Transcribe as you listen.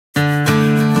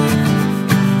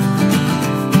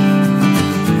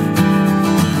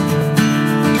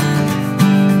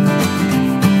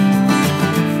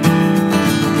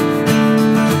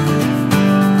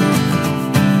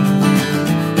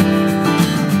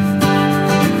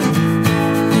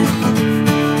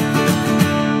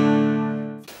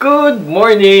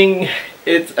morning!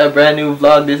 It's a brand new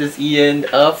vlog. This is Ian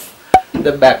of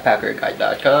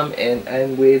thebackpackerguide.com and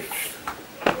I'm with...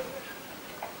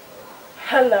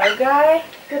 Hello guys,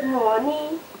 good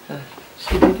morning.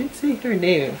 She didn't say her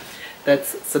name.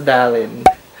 That's Sadalin.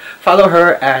 Follow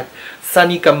her at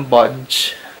Sunny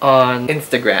Cambodge on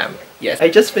Instagram. Yes, I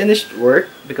just finished work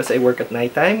because I work at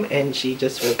nighttime and she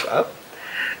just woke up.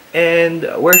 And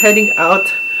we're heading out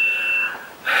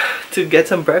to get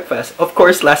some breakfast. Of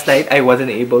course, last night I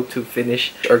wasn't able to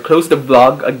finish or close the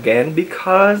vlog again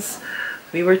because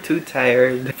we were too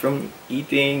tired from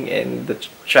eating and the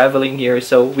traveling here,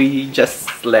 so we just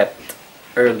slept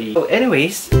early. So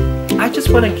anyways, I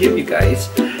just want to give you guys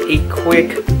a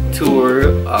quick tour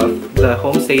of the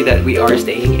homestay that we are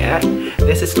staying at.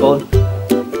 This is called,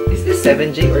 is this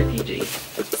 7J or TJ?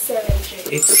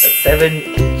 7J. It's a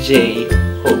 7J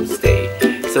homestay.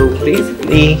 So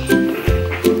basically,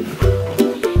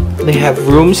 they have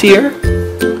rooms here.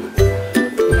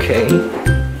 Okay.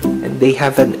 And they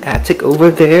have an attic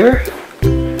over there.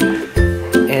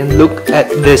 And look at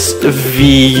this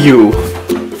view.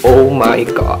 Oh my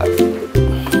god.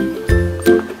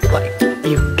 Like,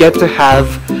 you get to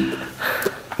have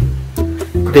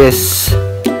this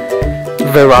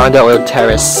veranda or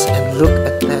terrace. And look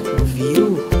at that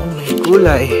view. Oh my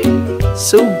gulay.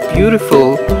 So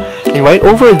beautiful. And right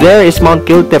over there is Mount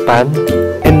Kiltepan.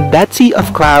 And that sea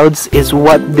of clouds is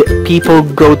what the people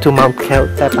go to Mount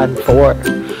Kiltepan for.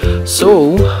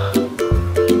 So,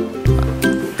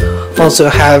 also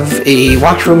have a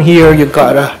washroom here. You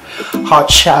got a hot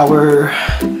shower,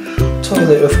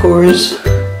 toilet of course,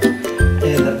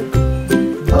 and a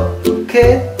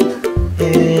bucket.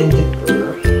 And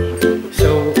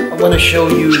so I want to show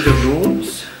you the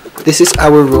rooms. This is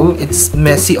our room. It's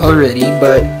messy already,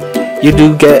 but you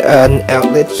do get an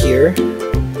outlet here.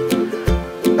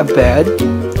 A bed,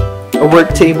 a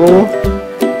work table,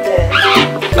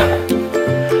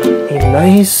 a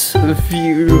nice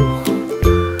view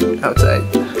outside.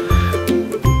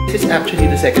 This is actually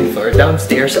the second floor.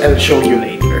 Downstairs, I'll show you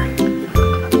later.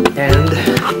 And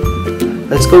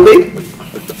let's go, babe.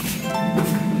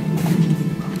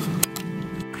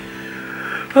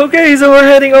 Okay, so we're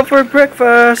heading up for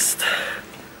breakfast.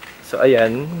 So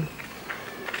ayan,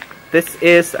 this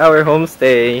is our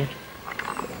homestay.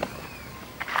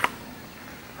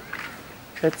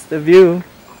 That's the view.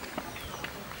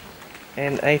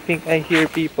 And I think I hear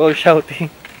people shouting.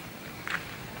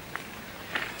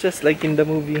 Just like in the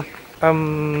movie.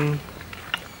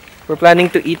 We're planning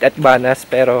to eat at Banas,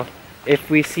 pero if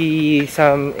we see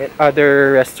some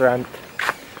other restaurant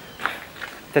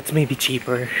that's maybe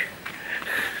cheaper,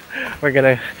 we're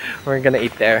gonna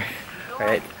eat there.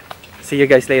 Alright. See you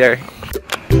guys later.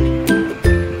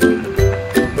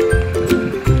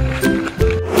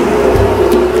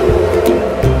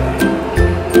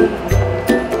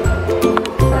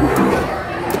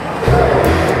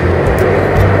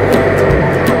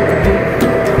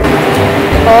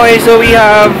 Okay, so we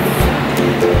have,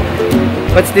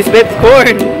 what's this bit?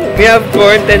 Corn! We have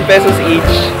corn, 10 pesos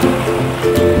each.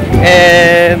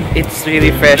 And it's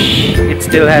really fresh. It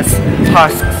still has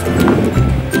husks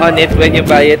on it when you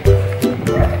buy it.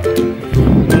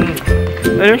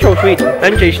 And it's so sweet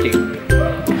and tasty.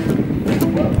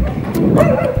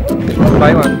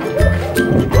 Buy one.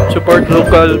 Support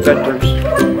local vendors.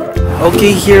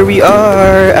 Okay, here we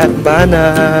are at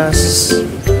Banas.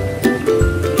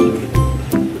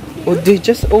 Oh, they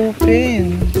just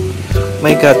opened.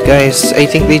 My god, guys, I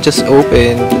think they just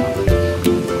opened.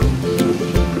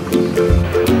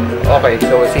 Okay,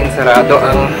 so since sarado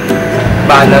ang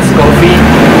Banas Coffee,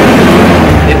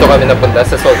 dito kami napunta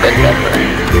sa Salt and Pepper.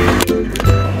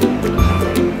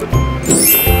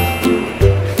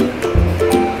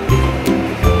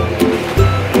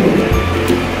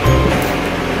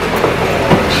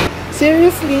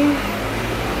 Seriously?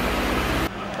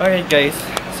 Alright guys,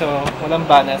 so walang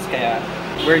Banas kaya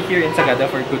we're here in Sagada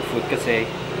for good food kasi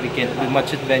we can't do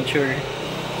much adventure.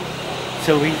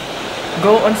 So we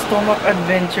go on stomach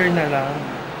adventure na lang.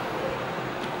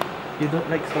 You don't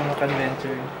like stomach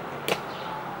adventure?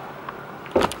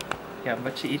 Yeah,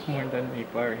 but she eat more than me,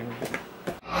 parang.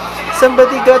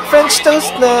 Somebody got French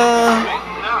toast na!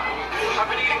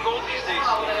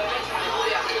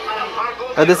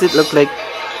 How does it look like?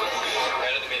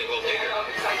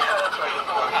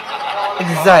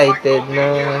 Excited na.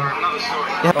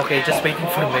 Yeah. Okay, just waiting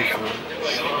for my food.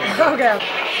 Okay.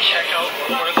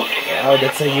 Wow,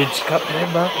 that's a huge cup,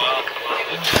 diba?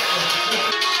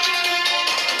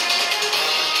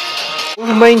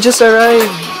 Oh, mine just arrived.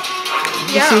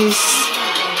 Yeah. This is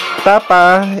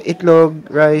tapa, itlog,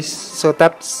 rice. So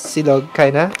tap silog,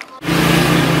 kinda.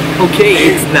 Okay,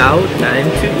 it's now time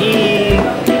to eat.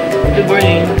 Good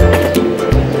morning.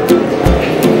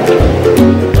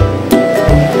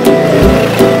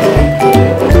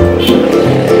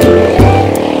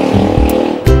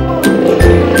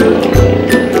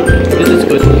 This is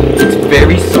good. It's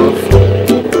very soft.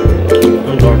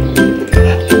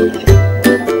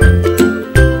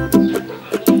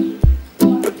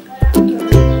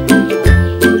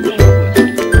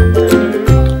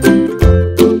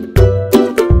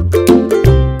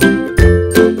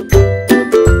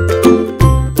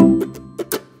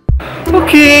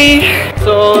 Okay,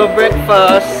 so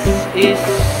breakfast is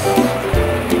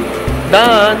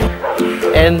done,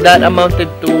 and that amounted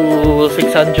to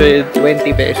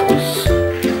 620 pesos.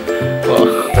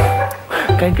 Wow,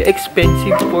 kinda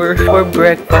expensive for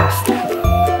breakfast,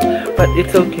 but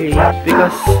it's okay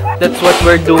because that's what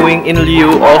we're doing in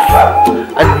lieu of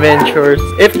adventures.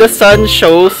 If the sun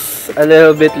shows a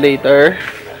little bit later,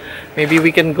 maybe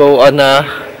we can go on a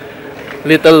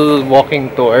little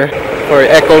walking tour for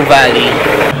Echo Valley.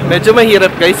 Medyo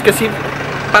mahirap guys kasi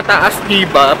pataas,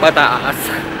 diba? Pataas.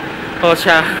 O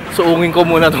siya, suungin ko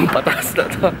muna tong pataas na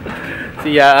to.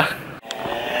 So yeah.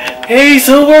 Hey,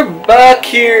 so we're back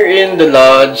here in the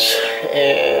lodge.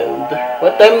 And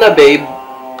what time na, babe?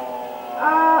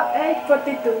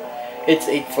 8:42.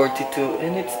 It's 8:42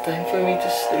 and it's time for me to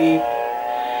sleep.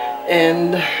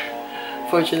 And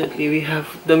fortunately, we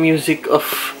have the music of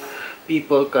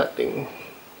people cutting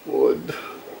wood.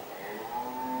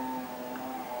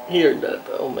 Hear that?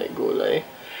 Oh my gulay.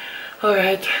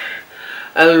 Alright,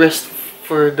 I'll rest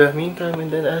for the meantime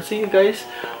and then I'll see you guys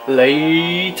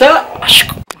later.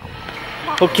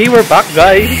 Okay, we're back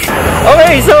guys.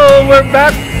 Okay, so we're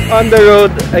back on the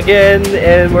road again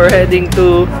and we're heading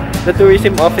to the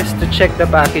tourism office to check the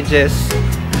packages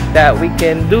that we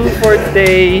can do for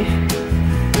today.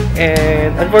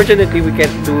 And unfortunately, we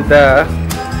can't do the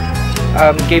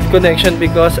cave connection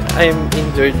because I'm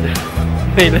injured.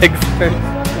 My legs hurt.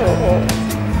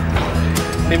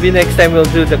 Maybe next time we'll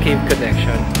do the cave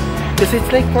connection. Because it's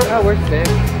like 4 hours then.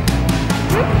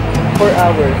 4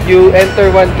 hours. You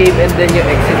enter one cave and then you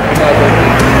exit another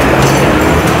cave.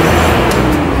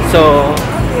 So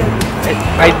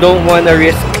I don't want to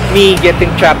risk me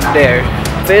getting trapped there.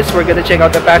 First, we're gonna check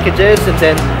out the packages and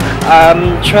then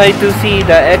try to see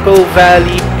the Echo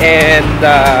Valley and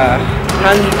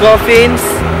Hanging Coffins.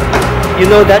 You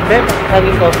know that, Beb?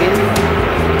 Hanging Coffins?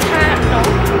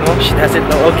 No, she doesn't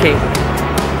know. Okay.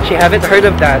 She haven't heard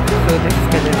of that. So this is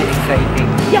gonna be exciting.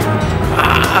 Yeah.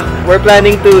 We're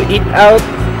planning to eat out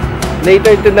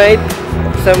later tonight.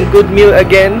 Some good meal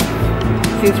again.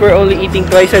 Since we're only eating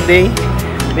twice a day.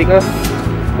 Because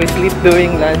we sleep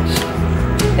during lunch.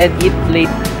 And eat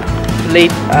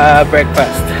late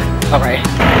breakfast. Okay.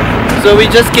 So we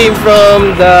just came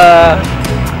from the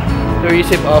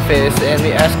tourism office and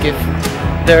we asked if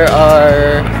there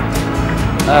are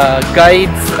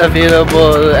guides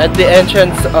available at the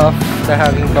entrance of the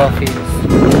Hanging Coffins.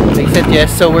 They said yes,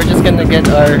 so we're just gonna get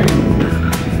our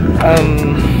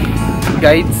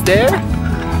guides there,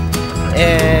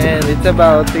 and it's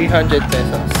about 300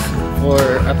 pesos for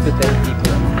up to 10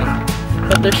 people, I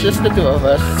think. But there's just the two of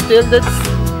us. Still, that's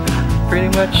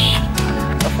pretty much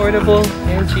affordable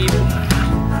and cheap.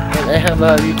 And I have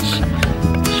a rich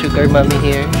sugar mommy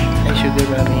here. Hi, sugar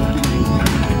mommy.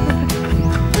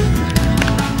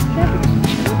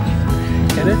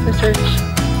 Yeah, that's the church.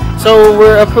 So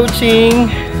we're approaching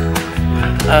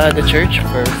the church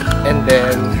first, and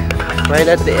then right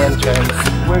at the entrance,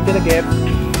 we're gonna get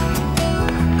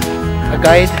a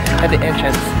guide at the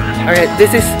entrance. Alright,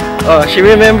 this is, oh, she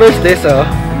remembers this, oh.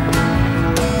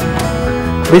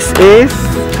 This is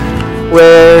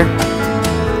where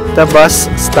the bus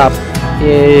stopped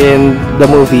in the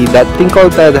movie, that thing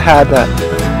called the Batad.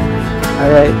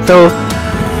 Alright, so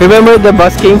remember the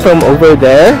bus came from over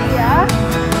there? Yeah.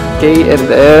 Okay, and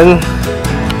then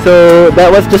so that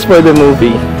was just for the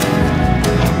movie.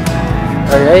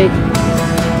 Alright,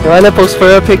 you wanna pose for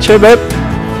a picture, babe?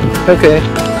 Okay.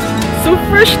 So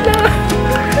fresh na!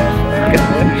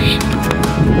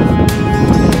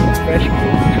 Fresh.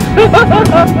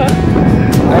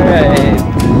 Alright.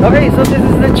 Okay, so this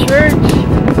is the church.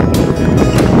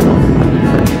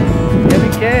 Yeah, we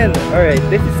can. Alright,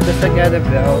 this is the Sagada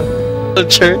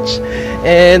church.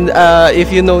 And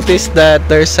if you notice that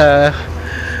there's a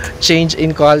change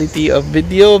in quality of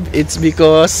video, it's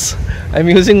because I'm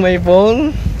using my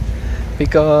phone,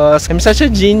 because I'm such a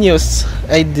genius.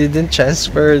 I didn't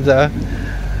transfer the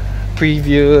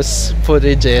previous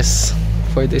footages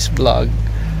for this vlog.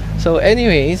 So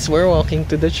anyways, we're walking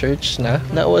to the church na.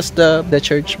 That was the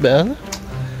church bell.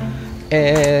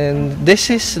 And this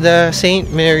is the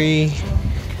St. Mary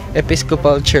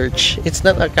Episcopal Church. It's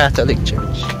not a Catholic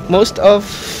church. Most of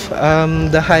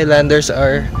the Highlanders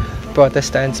are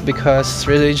Protestants because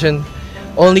religion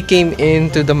only came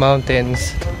into the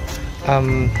mountains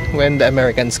when the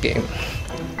Americans came.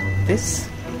 That's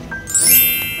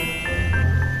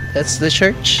the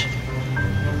church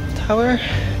tower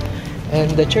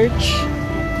and the church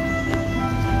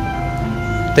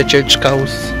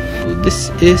cows.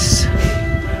 This is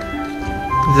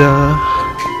the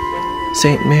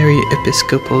St. Mary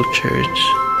Episcopal Church.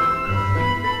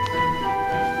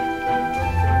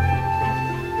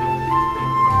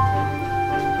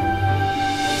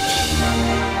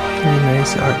 Very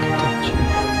nice architecture.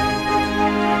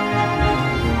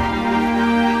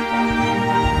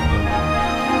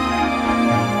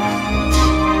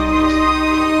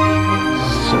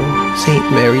 So, St.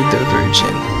 Mary the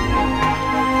Virgin.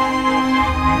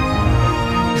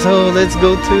 So, let's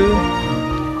go to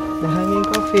the Hanging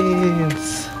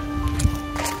Coffins.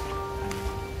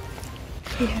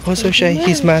 Also,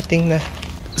 he's matting na.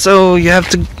 So, you have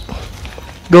to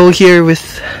go here with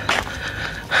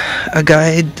a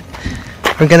guide.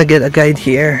 We're gonna get a guide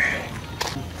here.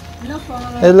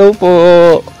 Hello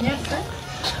po. Yes, sir.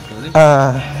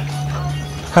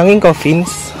 Hanging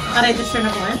Coffins. Register na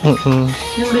po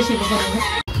Yung receipt ko na.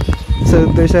 So,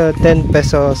 there's a 10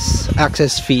 pesos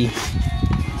access fee.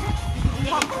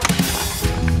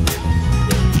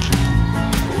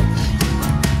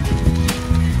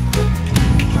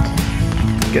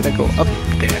 Gonna go up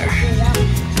there.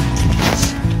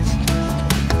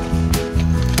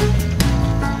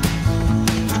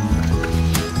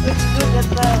 It's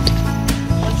good that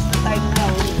what's the time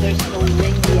now? There's no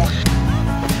rain yet.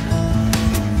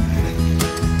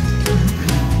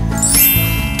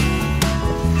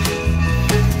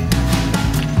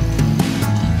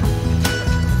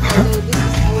 So this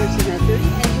is our cemetery,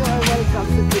 and you are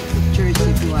welcome to take pictures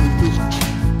if you want to.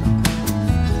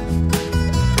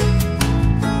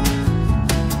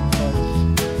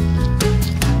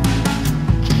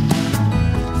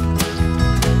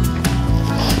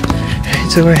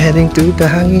 So we're heading to the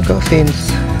Hanging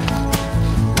Coffins.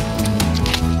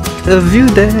 The view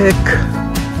deck.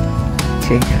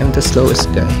 Okay, I'm the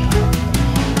slowest guy.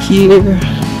 Here.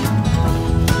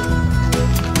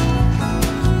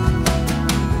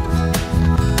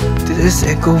 This is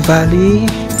Echo Valley.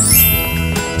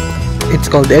 It's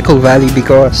called Echo Valley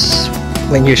because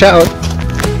when you shout,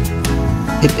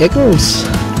 it echoes.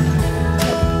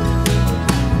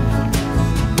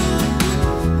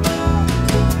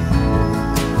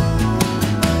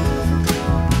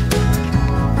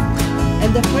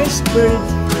 And the first bird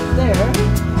there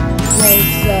was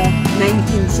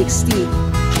 1960.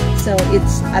 So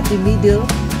it's at the middle,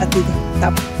 at the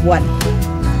top one.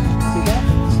 See that?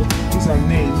 So these are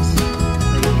names.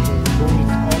 Like going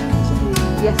up or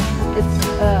something. Yes, it's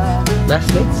Last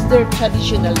name? it's their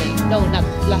traditional name. No, not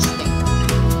last name.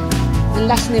 The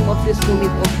last name of this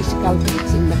unit of physical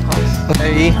traits in the house.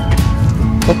 Okay.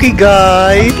 Okay,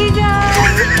 guys. Okay, guys.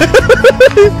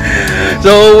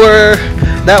 So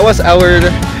that was our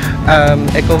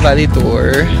Echo Valley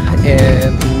tour,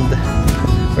 and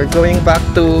we're going back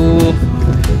to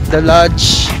the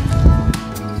lodge.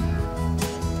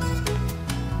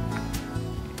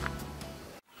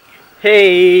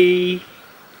 Hey!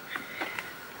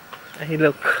 Hey,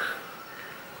 look.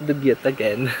 Dugyot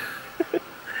again.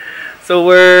 So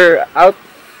we're out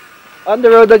on the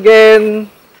road again.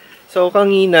 So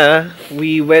kanina,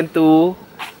 we went to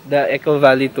the Echo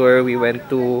Valley tour. We went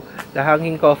to the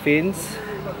Hanging Coffins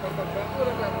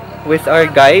with our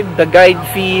guide. The guide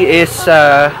fee is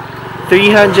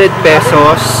 300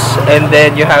 pesos, and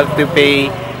then you have to pay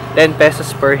 10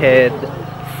 pesos per head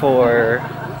for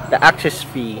the access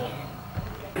fee.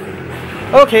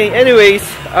 Okay, anyways,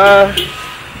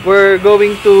 we're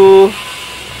going to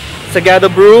Sagada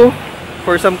Brew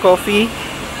for some coffee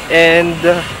and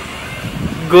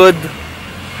good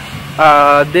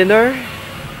dinner.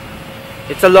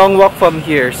 It's a long walk from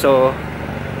here, so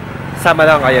sama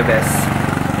lang kayo, bes.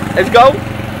 Let's go!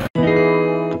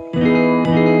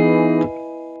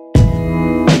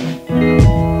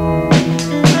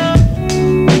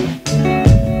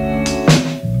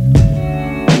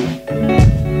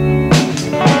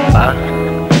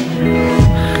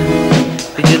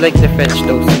 Did you like the French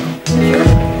toast?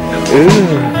 Ooh.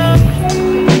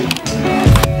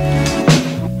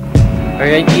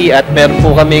 Alright, at meron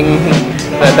po kaming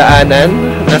nadaanan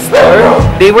na store.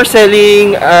 They were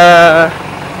selling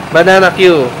banana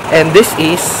Q. And this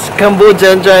is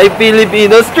Cambodian dry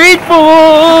Filipino street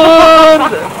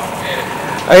food!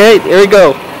 Alright, here we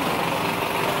go.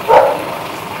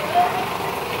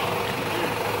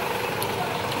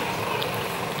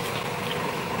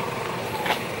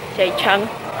 chang.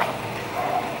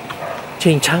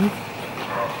 Ching chang?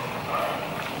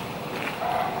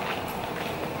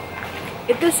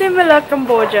 It is similar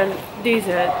Cambodian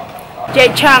dessert.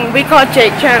 Jay chang, we call jay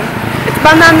chang. It's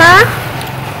banana,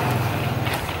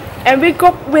 and we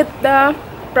cook with the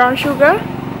brown sugar.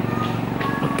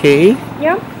 Okay.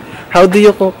 Yeah, How do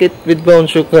you cook it with brown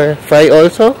sugar? Fry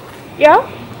also? yeah.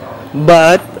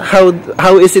 But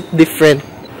how is it different?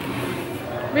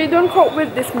 We don't cook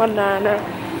with this banana.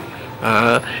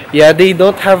 Yeah, they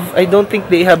don't have, I don't think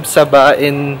they have saba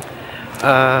in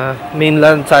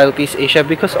mainland Southeast Asia,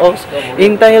 because also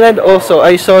in Thailand also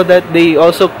I saw that they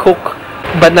also cook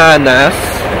bananas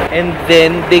and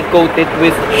then they coat it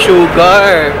with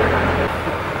sugar.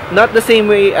 Not the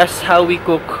same way as how we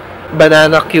cook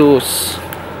banana cues,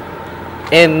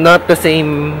 and not the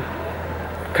same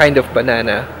kind of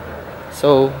banana.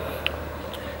 So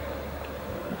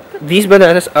these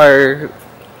bananas are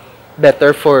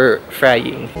better for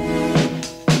frying.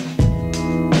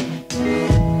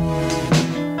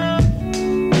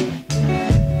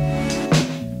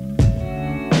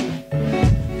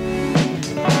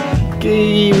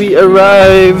 Okay, we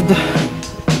arrived.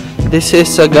 This is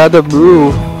Sagada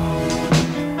Brew.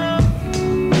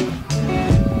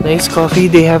 Nice coffee.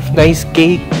 They have nice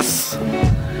cakes.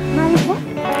 Nice what?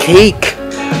 Cake.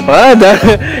 Wow, that,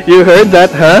 you heard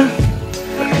that, huh?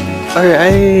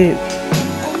 Alright.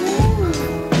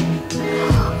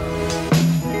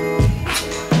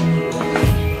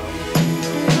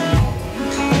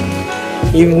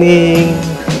 Evening.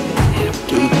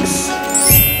 Cakes.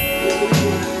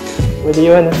 What do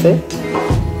you want to say?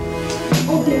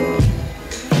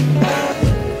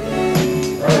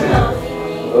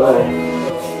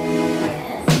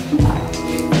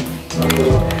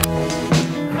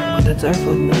 Oh, that's our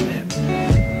food now, ma'am.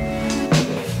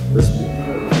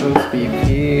 Roast beef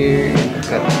here.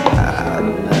 Got that.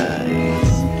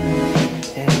 Nice.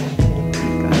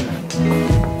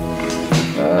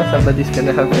 And somebody's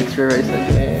gonna have extra rice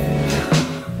again.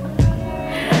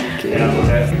 Okay.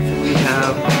 So we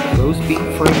have roast beef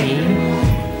for me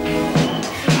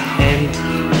and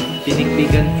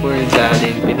pinikpigan for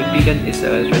Dalin. Pinikpigan is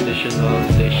a traditional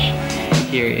dish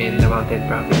here in the Mountain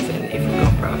Province and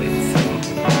Ifugao Province. So,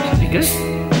 should be good.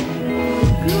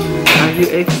 Are you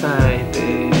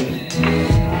excited?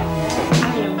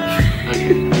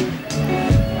 Okay.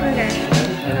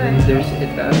 And there's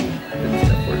Itan. That's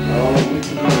the pork.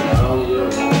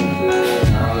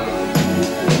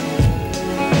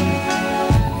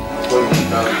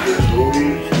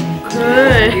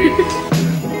 Good.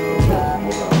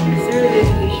 It's really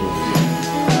delicious.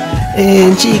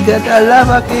 And she got a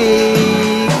lava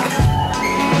cake!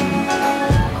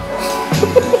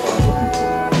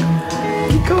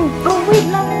 Go! Oh, wait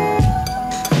lang!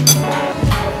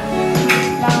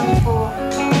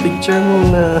 Picture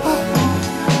muna.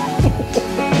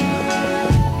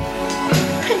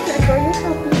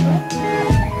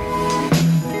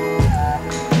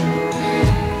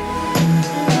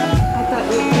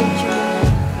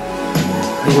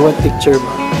 You want picture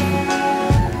ba?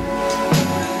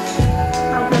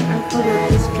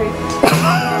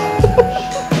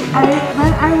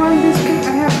 When I want this cake,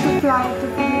 I have to fly to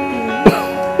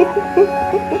Philippines.